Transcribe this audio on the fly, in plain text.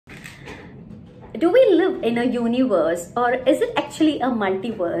do we live in a universe, or is it actually a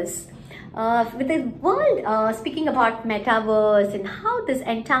multiverse? With the world speaking about metaverse and how this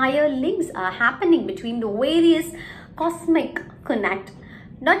entire links are happening between the various cosmic connect,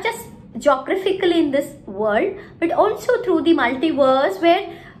 not just geographically in this world, but also through the multiverse,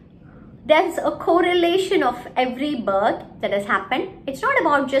 where there's a correlation of every birth that has happened. It's not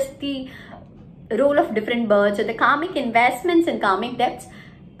about just the role of different births or the karmic investments and karmic debts,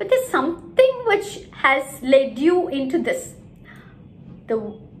 but there's something which has led you into this.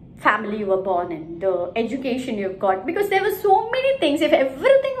 The family you were born in, the education you've got, because there were so many things. If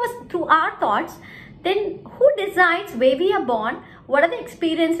everything was through our thoughts, then who decides where we are born? What are the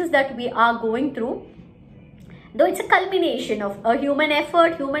experiences that we are going through? Though it's a culmination of a human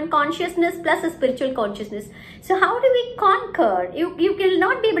effort, human consciousness plus a spiritual consciousness. So how do we conquer? You will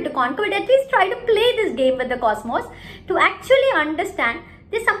not be able to conquer, but at least try to play this game with the cosmos to actually understand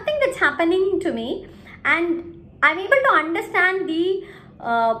there's something that's happening to me, and I'm able to understand the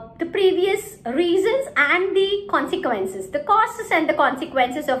previous reasons and the consequences, the causes and the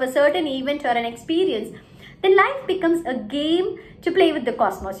consequences of a certain event or an experience. Then life becomes a game to play with the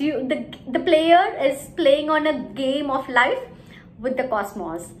cosmos. The player is playing on a game of life with the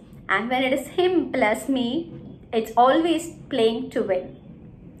cosmos. And when it is him plus me, it's always playing to win.